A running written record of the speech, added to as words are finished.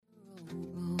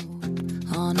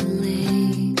on a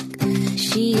lake.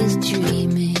 She is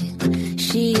dreaming,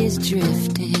 she is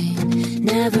drifting,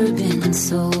 never been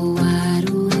so wide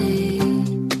awake.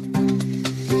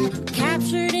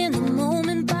 Captured in the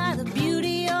moment by the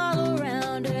beauty all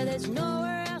around her, there's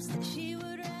nowhere else that she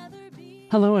would rather be.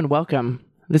 Hello and welcome.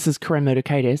 This is Corinne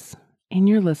Motakaitis, and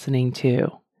you're listening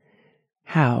to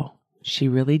How She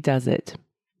Really Does It,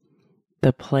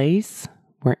 the place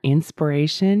where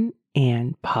inspiration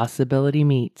and possibility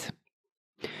meet.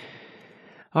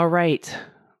 All right,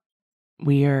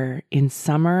 we are in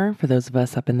summer for those of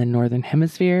us up in the Northern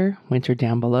Hemisphere, winter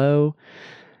down below,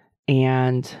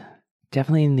 and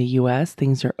definitely in the US,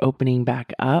 things are opening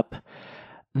back up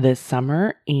this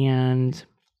summer, and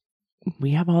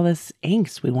we have all this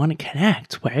angst. We want to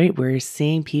connect, right? We're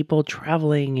seeing people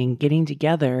traveling and getting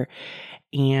together,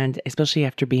 and especially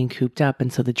after being cooped up,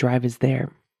 and so the drive is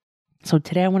there. So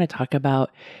today I want to talk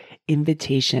about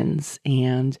invitations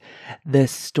and the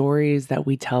stories that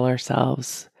we tell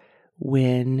ourselves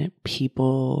when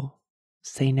people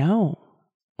say no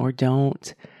or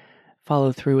don't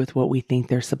follow through with what we think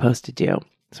they're supposed to do.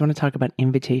 So I want to talk about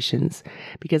invitations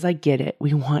because I get it.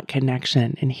 We want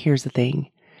connection. And here's the thing.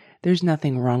 There's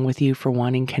nothing wrong with you for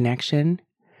wanting connection.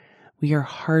 We are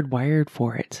hardwired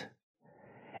for it.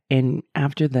 And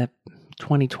after the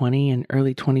 2020 and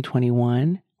early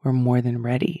 2021, we're more than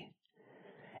ready.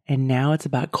 And now it's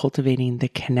about cultivating the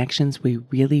connections we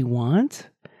really want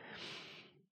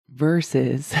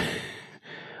versus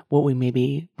what we may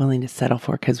be willing to settle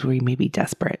for because we may be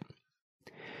desperate.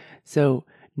 So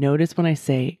notice when I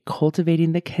say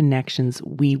cultivating the connections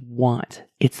we want,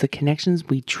 it's the connections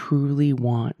we truly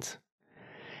want.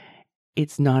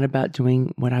 It's not about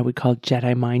doing what I would call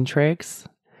Jedi mind tricks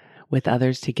with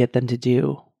others to get them to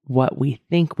do what we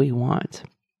think we want.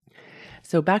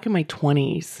 So back in my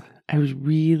 20s, I was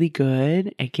really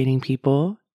good at getting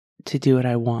people to do what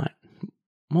I want.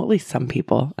 Well, at least some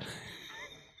people.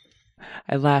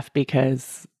 I laugh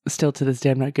because still to this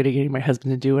day, I'm not good at getting my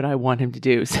husband to do what I want him to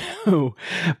do.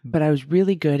 But I was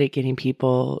really good at getting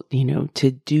people,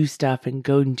 to do stuff and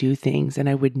go and do things. And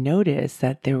I would notice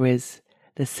that there was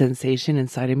this sensation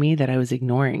inside of me that I was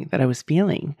ignoring, that I was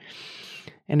feeling.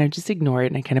 And I just ignore it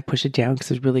and I kind of push it down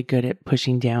because I was really good at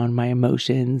pushing down my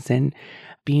emotions and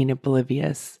being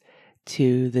oblivious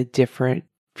to the different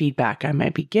feedback I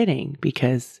might be getting.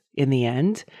 Because in the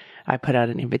end, I put out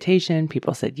an invitation,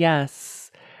 people said yes,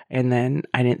 and then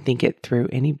I didn't think it through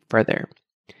any further.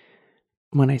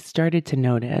 When I started to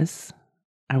notice,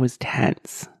 I was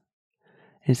tense.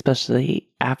 And especially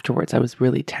afterwards, I was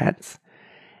really tense.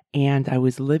 And I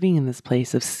was living in this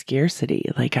place of scarcity.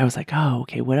 Like I was like, oh,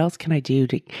 okay, what else can I do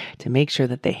to make sure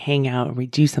that they hang out and we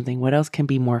do something? What else can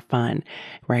be more fun,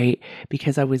 right?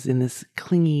 Because I was in this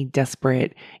clingy,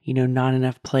 desperate, not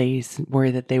enough place,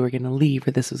 worried that they were going to leave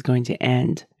or this was going to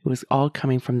end. It was all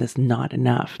coming from this not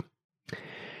enough.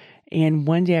 And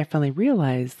one day I finally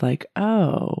realized like,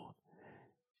 oh,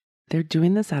 they're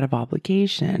doing this out of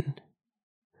obligation.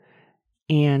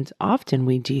 And often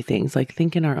we do things like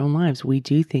think in our own lives, we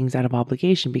do things out of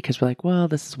obligation because we're like, well,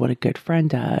 this is what a good friend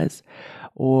does.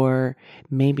 Or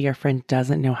maybe our friend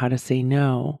doesn't know how to say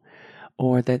no,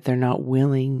 or that they're not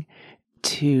willing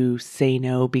to say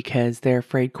no because they're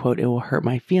afraid, quote, it will hurt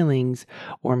my feelings.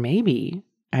 Or maybe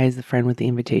I, as the friend with the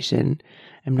invitation,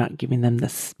 am not giving them the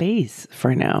space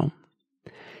for no.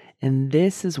 And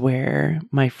this is where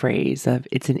my phrase of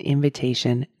it's an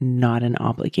invitation, not an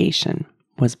obligation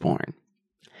was born.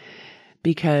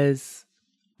 Because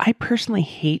I personally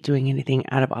hate doing anything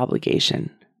out of obligation.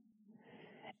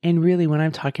 And really, when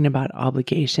I'm talking about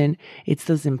obligation, it's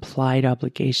those implied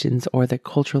obligations or the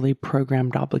culturally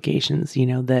programmed obligations,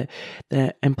 the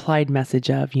implied message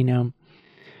of,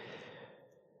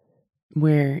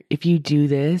 where if you do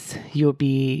this, you'll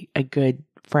be a good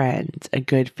friend, a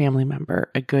good family member,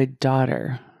 a good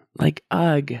daughter. Like,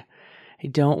 ugh, I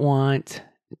don't want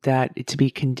that to be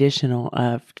conditional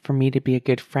for me to be a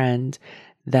good friend,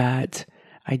 that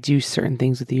I do certain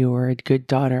things with you, or a good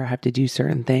daughter, I have to do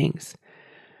certain things.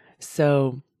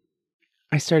 So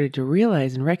I started to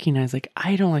realize and recognize like,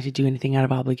 I don't like to do anything out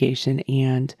of obligation.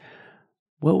 And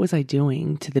what was I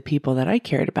doing to the people that I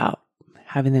cared about?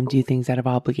 Having them do things out of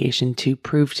obligation to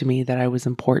prove to me that I was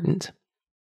important.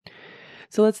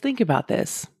 So let's think about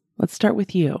this. Let's start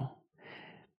with you.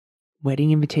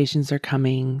 Wedding invitations are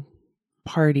coming.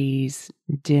 Parties,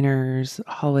 dinners,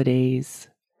 holidays,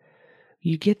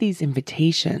 you get these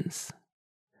invitations.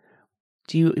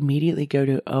 Do you immediately go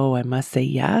to, oh, I must say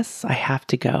yes, I have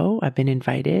to go, I've been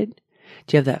invited?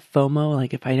 Do you have that FOMO,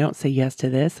 like if I don't say yes to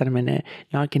this, then I'm going to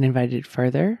not get invited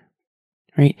further,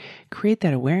 right? Create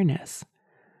that awareness.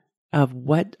 of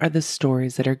what are the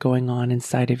stories that are going on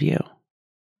inside of you.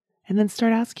 And then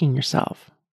start asking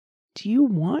yourself, do you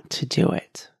want to do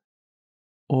it?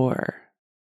 Or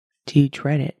do you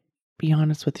dread it? Be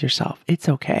honest with yourself. It's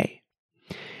okay.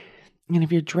 And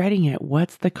if you're dreading it,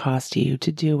 what's the cost to you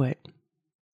to do it?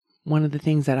 One of the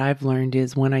things that I've learned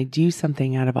is when I do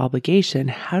something out of obligation,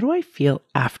 how do I feel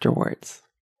afterwards?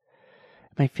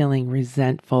 Am I feeling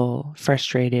resentful,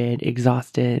 frustrated,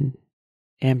 exhausted,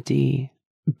 empty,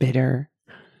 bitter?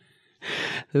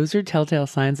 Those are telltale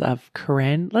signs of,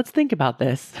 Corinne, let's think about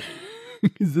this.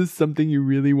 Is this something you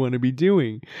really want to be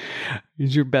doing?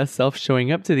 Is your best self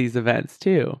showing up to these events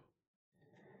too?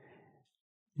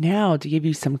 Now, to give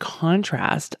you some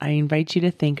contrast, I invite you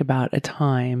to think about a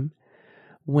time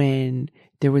when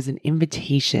there was an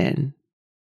invitation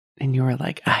and you were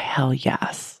like, ah, hell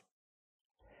yes.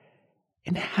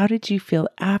 And how did you feel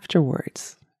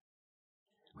afterwards?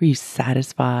 Were you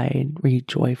satisfied? Were you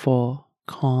joyful,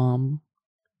 calm?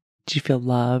 Did you feel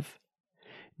love?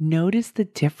 Notice the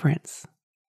difference.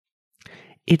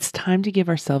 It's time to give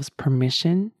ourselves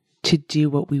permission to do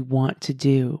what we want to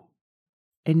do.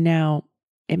 And now,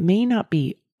 it may not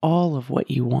be all of what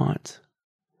you want,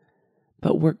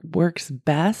 but what works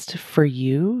best for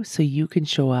you so you can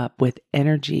show up with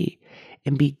energy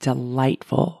and be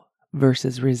delightful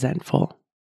versus resentful.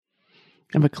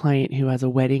 I have a client who has a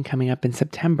wedding coming up in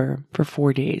September for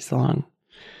 4 days long.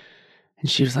 And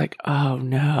she was like, oh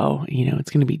no,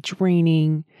 it's going to be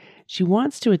draining. She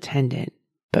wants to attend it,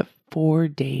 but 4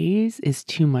 days is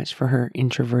too much for her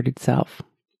introverted self.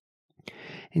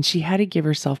 And she had to give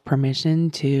herself permission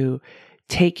to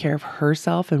take care of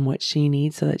herself and what she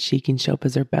needs so that she can show up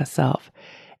as her best self.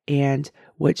 And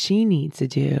what she needs to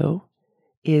do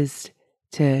is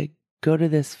to go to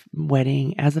this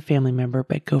wedding as a family member,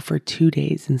 but go for 2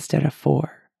 days instead of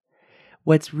 4.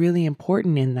 What's really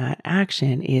important in that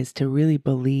action is to really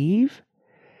believe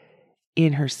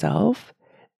in herself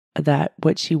that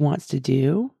what she wants to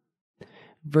do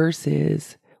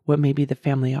versus what may be the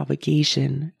family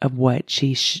obligation of what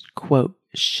she, quote,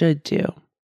 should do.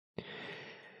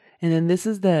 And then this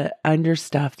is the under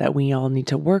stuff that we all need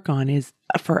to work on is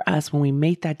for us when we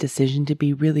make that decision to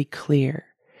be really clear,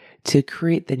 to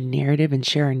create the narrative and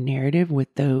share a narrative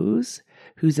with those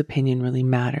whose opinion really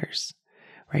matters,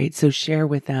 right? So share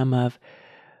with them of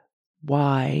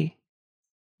why,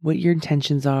 what your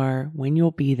intentions are, when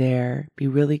you'll be there. Be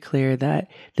really clear that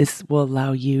this will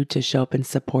allow you to show up and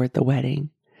support the wedding.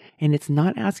 And it's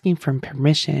not asking for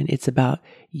permission. It's about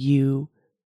you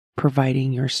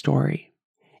providing your story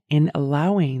and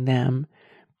allowing them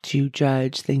to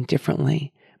judge, think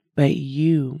differently, but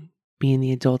you being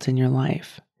the adult in your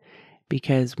life.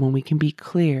 Because when we can be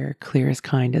clear, clear is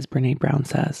kind, as Brene Brown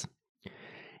says.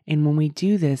 And when we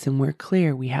do this and we're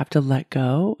clear, we have to let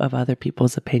go of other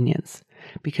people's opinions.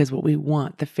 Because what we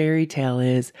want, the fairy tale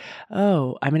is,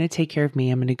 oh, I'm going to take care of me.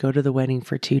 I'm going to go to the wedding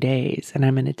for 2 days. And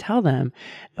I'm going to tell them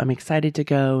I'm excited to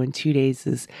go. And 2 days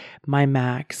is my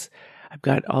max. I've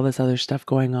got all this other stuff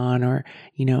going on. Or,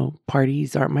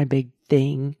 parties aren't my big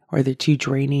thing. Or they're too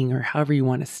draining. Or however you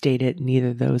want to state it. Neither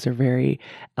of those are very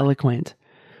eloquent,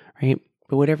 right?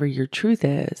 But whatever your truth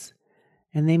is,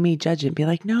 and they may judge it and be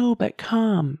like, no, but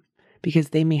come. Because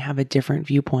they may have a different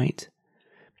viewpoint.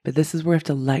 But this is where we have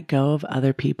to let go of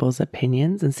other people's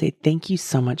opinions and say, thank you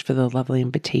so much for the lovely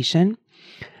invitation.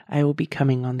 I will be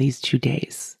coming on these 2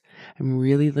 days. I'm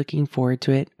really looking forward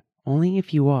to it. Only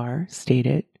if you are, state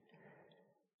it.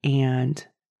 And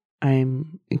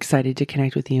I'm excited to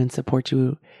connect with you and support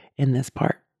you in this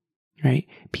part, right?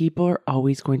 People are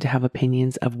always going to have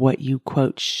opinions of what you,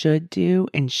 quote, should do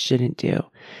and shouldn't do.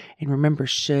 And remember,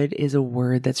 should is a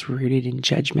word that's rooted in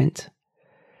judgment.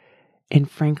 And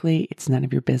frankly, it's none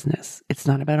of your business. It's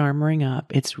not about armoring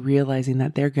up. It's realizing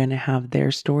that they're going to have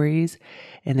their stories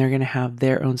and they're going to have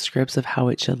their own scripts of how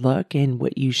it should look and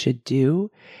what you should do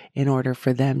in order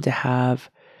for them to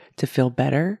feel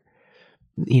better,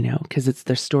 because it's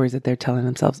their stories that they're telling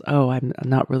themselves, oh, I'm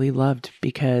not really loved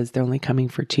because they're only coming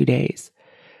for 2 days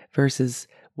versus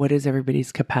what is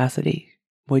everybody's capacity?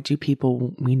 What do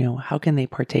people, how can they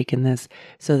partake in this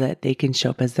so that they can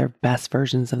show up as their best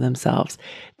versions of themselves?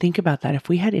 Think about that. If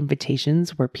we had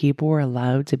invitations where people were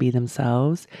allowed to be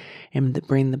themselves and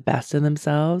bring the best of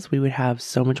themselves, we would have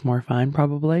so much more fun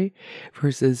probably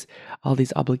versus all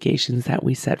these obligations that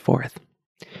we set forth.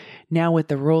 Now with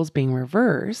the roles being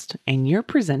reversed and you're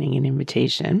presenting an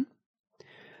invitation,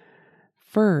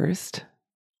 first,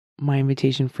 my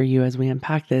invitation for you as we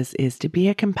unpack this is to be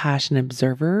a compassionate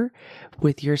observer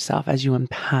with yourself as you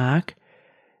unpack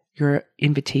your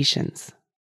invitations.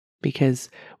 because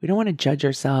we don't want to judge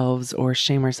ourselves or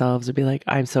shame ourselves or be like,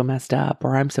 I'm so messed up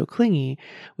or I'm so clingy.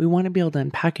 We want to be able to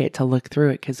unpack it, to look through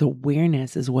it, because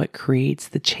awareness is what creates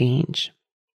the change.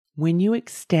 When you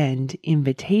extend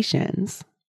invitations,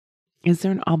 is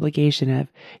there an obligation of,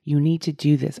 you need to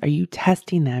do this? Are you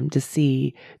testing them to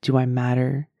see, do I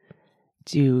matter?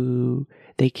 Do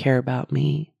they care about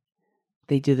me?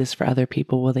 They do this for other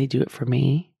people. Will they do it for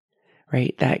me?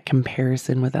 Right? That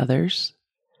comparison with others.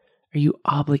 Are you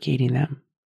obligating them?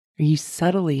 Are you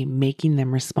subtly making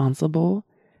them responsible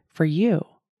for you?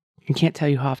 I can't tell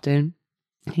you how often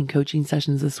in coaching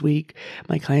sessions this week,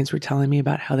 my clients were telling me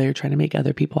about how they were trying to make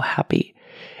other people happy.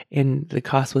 And the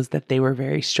cost was that they were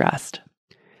very stressed.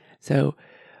 So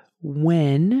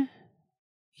when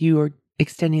you are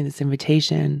extending this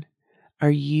invitation,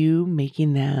 are you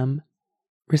making them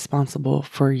responsible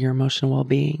for your emotional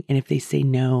well-being? And if they say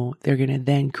no, they're going to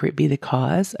then be the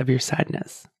cause of your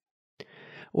sadness.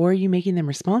 Or are you making them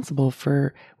responsible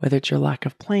for whether it's your lack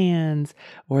of plans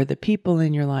or the people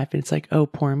in your life? And it's like, oh,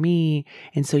 poor me.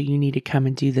 And so you need to come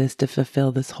and do this to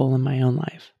fulfill this hole in my own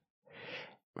life.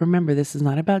 Remember, this is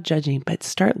not about judging, but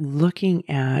start looking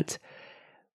at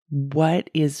what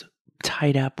is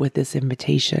tied up with this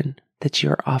invitation that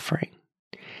you're offering.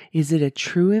 Is it a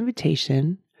true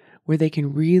invitation where they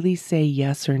can really say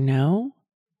yes or no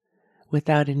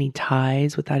without any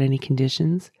ties, without any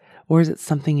conditions? Or is it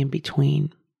something in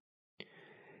between?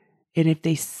 And if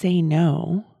they say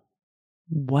no,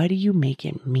 what do you make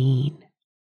it mean?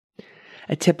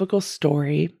 A typical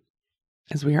story,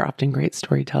 as we are often great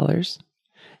storytellers,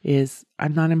 is,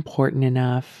 I'm not important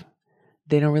enough.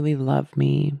 They don't really love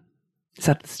me. Is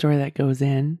that the story that goes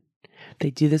in? They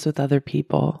do this with other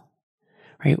people,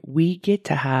 right? We get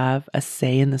to have a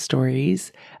say in the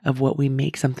stories of what we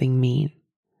make something mean.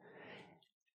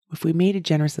 If we made a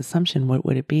generous assumption, what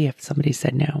would it be if somebody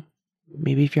said no?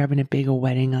 Maybe if you're having a big old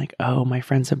wedding, like, oh, my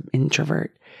friend's an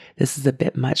introvert. This is a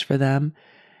bit much for them.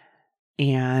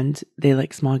 And they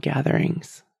like small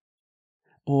gatherings.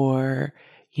 Or,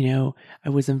 I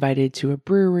was invited to a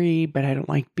brewery, but I don't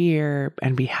like beer,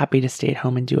 and be happy to stay at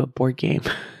home and do a board game.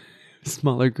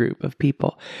 Smaller group of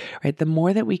people, right? The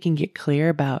more that we can get clear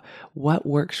about what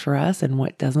works for us and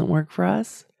what doesn't work for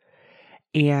us,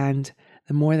 and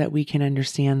the more that we can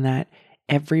understand that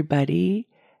everybody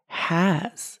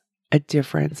has a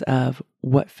difference of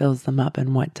what fills them up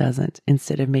and what doesn't,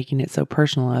 instead of making it so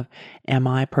personal of, am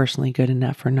I personally good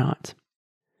enough or not?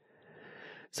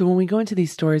 So when we go into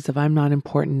these stories of, I'm not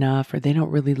important enough, or they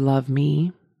don't really love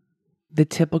me, the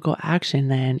typical action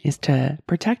then is to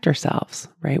protect ourselves,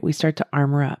 right? We start to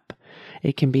armor up.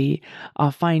 It can be,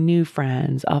 I'll find new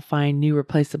friends, I'll find new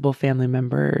replaceable family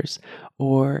members,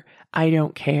 or I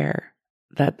don't care.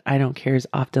 That I don't care is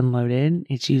often loaded.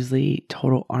 It's usually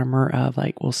total armor of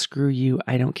like, well, screw you.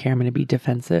 I don't care. I'm going to be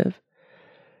defensive.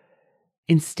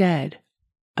 Instead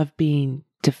of being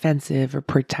defensive or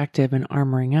protective and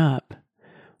armoring up,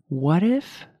 what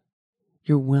if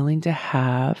you're willing to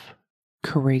have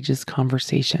courageous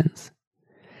conversations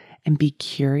and be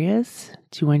curious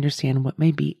to understand what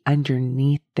may be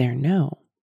underneath their no?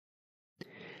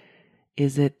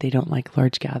 Is it they don't like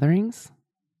large gatherings?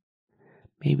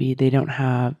 Maybe they don't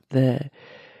have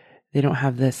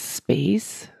the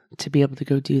space to be able to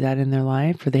go do that in their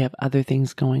life, or they have other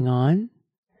things going on.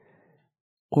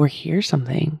 Or here's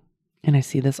something, and I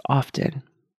see this often.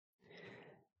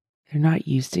 They're not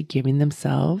used to giving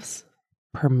themselves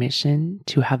permission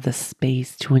to have the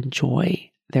space to enjoy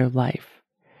their life.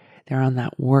 They're on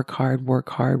that work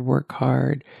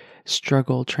hard,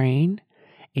 struggle train,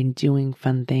 and doing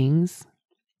fun things.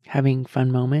 Having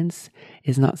fun moments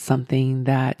is not something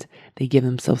that they give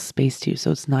themselves space to.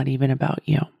 So it's not even about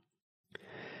you.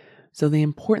 So the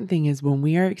important thing is, when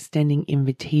we are extending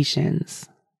invitations,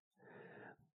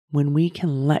 when we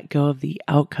can let go of the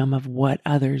outcome of what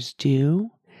others do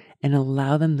and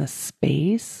allow them the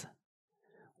space,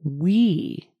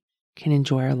 we can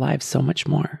enjoy our lives so much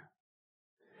more.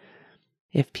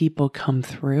 If people come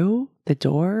through the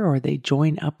door or they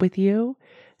join up with you,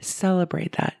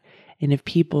 celebrate that. And if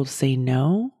people say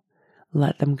no,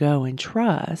 let them go and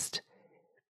trust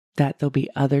that there'll be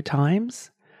other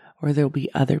times or there'll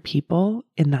be other people,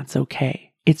 and that's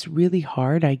okay. It's really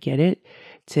hard, I get it,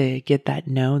 to get that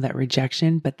no, that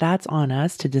rejection, but that's on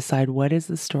us to decide, what is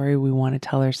the story we want to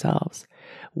tell ourselves?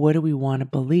 What do we want to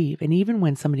believe? And even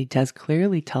when somebody does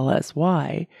clearly tell us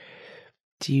why,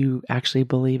 do you actually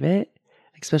believe it?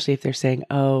 Especially if they're saying,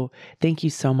 oh, thank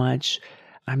you so much.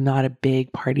 I'm not a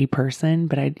big party person,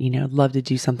 but I'd, love to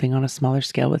do something on a smaller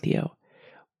scale with you.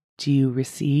 Do you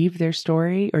receive their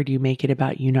story, or do you make it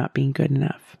about you not being good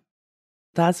enough?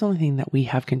 That's the only thing that we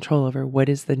have control over. What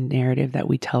is the narrative that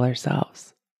we tell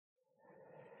ourselves?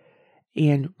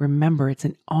 And remember, it's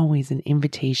always an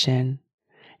invitation,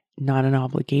 not an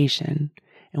obligation.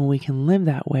 And when we can live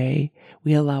that way,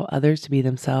 we allow others to be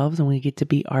themselves and we get to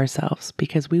be ourselves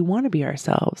because we want to be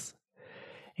ourselves.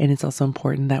 And it's also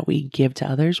important that we give to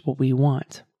others what we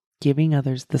want, giving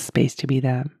others the space to be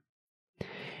them.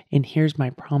 And here's my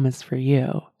promise for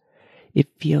you. It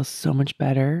feels so much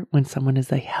better when someone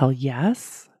is a hell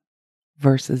yes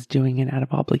versus doing it out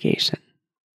of obligation.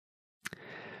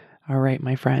 All right,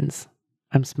 my friends,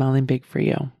 I'm smiling big for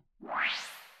you.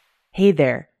 Hey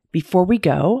there. Before we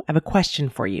go, I have a question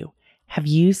for you. Have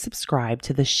you subscribed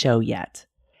to the show yet?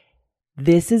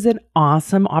 This is an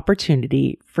awesome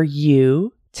opportunity for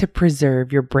you to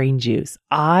preserve your brain juice.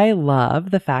 I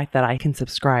love the fact that I can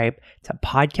subscribe to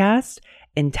podcasts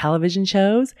and television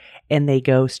shows, and they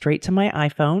go straight to my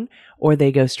iPhone or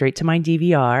they go straight to my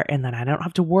DVR, and then I don't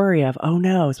have to worry of, oh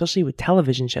no, especially with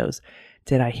television shows.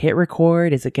 Did I hit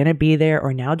record? Is it going to be there?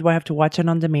 Or now do I have to watch it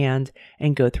on demand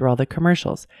and go through all the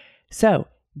commercials? So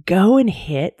go and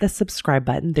hit the subscribe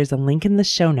button. There's a link in the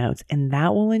show notes, and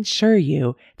that will ensure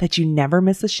you that you never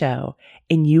miss a show.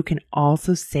 And you can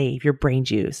also save your brain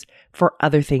juice for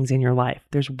other things in your life.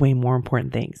 There's way more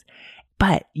important things.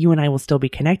 But you and I will still be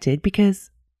connected because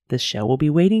the show will be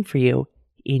waiting for you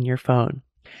in your phone.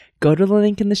 Go to the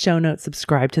link in the show notes,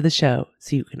 subscribe to the show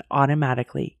so you can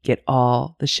automatically get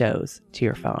all the shows to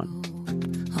your phone.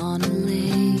 On a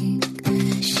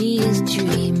lake, she is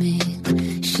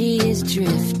dreaming, she is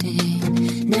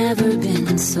drifting, never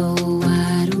been so